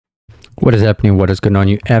What is happening? What is going on?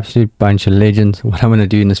 You absolute bunch of legends. What I'm going to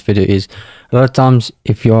do in this video is, a lot of times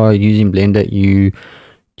if you're using Blender, you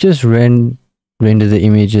just render the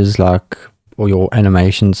images or your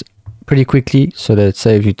animations pretty quickly so that it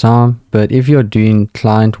saves you time. But if you're doing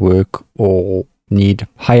client work or need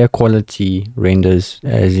higher quality renders,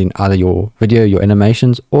 as in either your video, your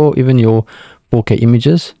animations, or even your 4K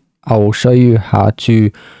images, I will show you how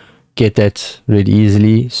to get that really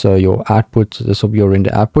easily. So your output, this will be your render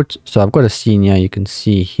output. So I've got a scene here, you can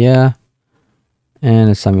see here, and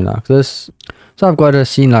it's something like this. So I've got a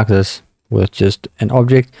scene like this with just an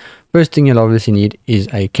object. First thing you'll obviously need is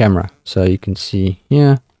a camera. So you can see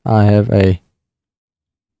here, I have a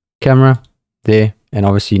camera there, and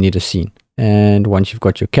obviously you need a scene. And once you've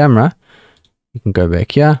got your camera, you can go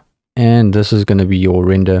back here, and this is going to be your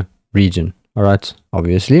render region. All right,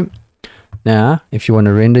 obviously. Now, if you want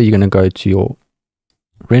to render, you're going to go to your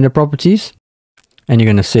render properties, and you're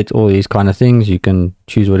going to set all these kind of things. You can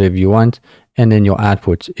choose whatever you want, and then your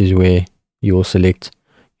output is where you will select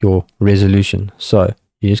your resolution. So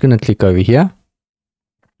you're just going to click over here,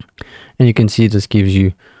 and you can see this gives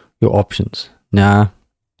you your options. Now,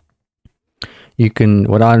 you can,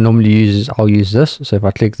 what I normally use is I'll use this. So if I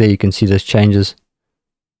click there, you can see this changes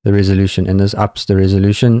the resolution, and this ups the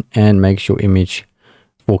resolution and makes your image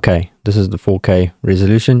 4K. This is the 4K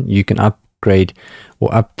resolution. You can upgrade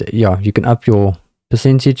or you can up your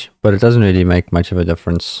percentage, but it doesn't really make much of a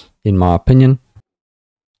difference in my opinion.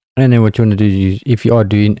 And then what you want to do is, if you are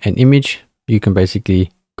doing an image, you can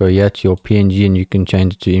basically go here to your PNG and you can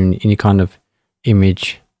change it to any kind of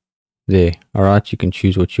image there. All right, you can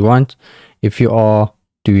choose what you want. If you are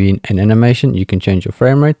doing an animation, you can change your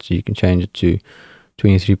frame rate. So you can change it to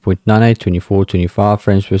 23.98, 24, 25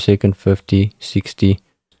 frames per second, 50, 60,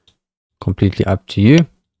 completely up to you.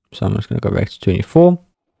 So I'm just going to go back to 24.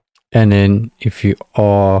 And then if you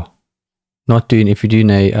are not doing, if you're doing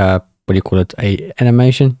a what do you call it, a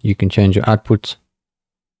animation, you can change your output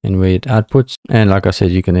and where it outputs. And like I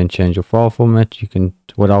said, you can then change your file format. You can,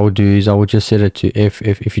 what I will do is I will just set it to if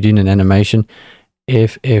you're doing an animation,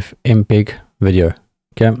 MPEG video.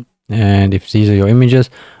 Okay, and if these are your images,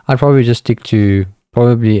 I'd probably just stick to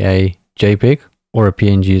probably a JPEG, or a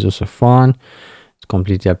PNG is also fine. It's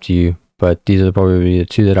completely up to you, but these are probably the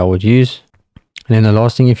two that I would use. And then the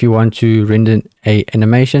last thing, if you want to render a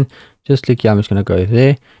animation, just click here. I'm just going to go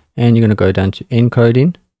there, and you're going to go down to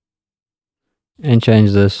encoding and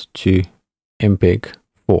change this to MPEG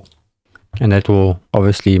 4, and that will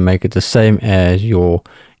obviously make it the same as your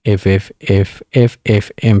MPEG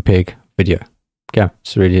video. Okay,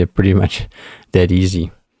 it's really pretty much that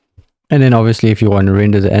easy. And then obviously if you want to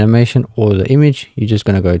render the animation or the image, you're just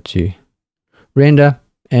going to go to render,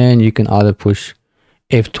 and you can either push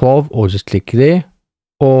F12 or just click there,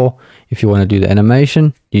 or if you want to do the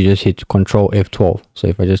animation, you just hit Control F12. So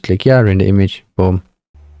if I just click here, render image, boom,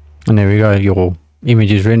 and there we go, your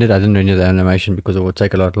image is rendered. I didn't render the animation because it will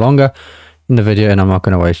take a lot longer in the video, and I'm not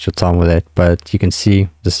going to waste your time with that. But you can see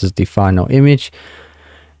this is the final image.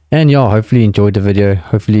 And yeah, hopefully you enjoyed the video.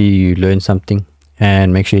 Hopefully you learned something,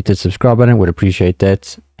 and make sure you hit the subscribe button. Would appreciate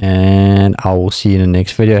that. And I will see you in the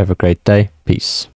next video. Have a great day. Peace.